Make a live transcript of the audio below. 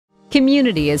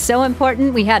Community is so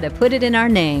important we had to put it in our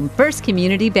name, First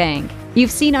Community Bank.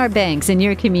 You've seen our banks in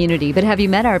your community, but have you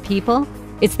met our people?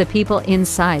 It's the people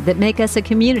inside that make us a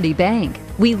community bank.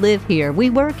 We live here, we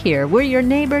work here, we're your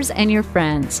neighbors and your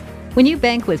friends. When you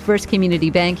bank with First Community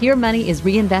Bank, your money is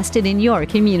reinvested in your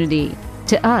community.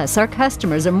 To us, our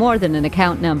customers are more than an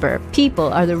account number.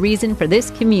 People are the reason for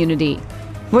this community.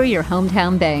 We're your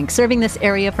hometown bank, serving this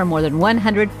area for more than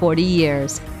 140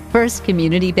 years. First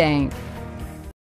Community Bank.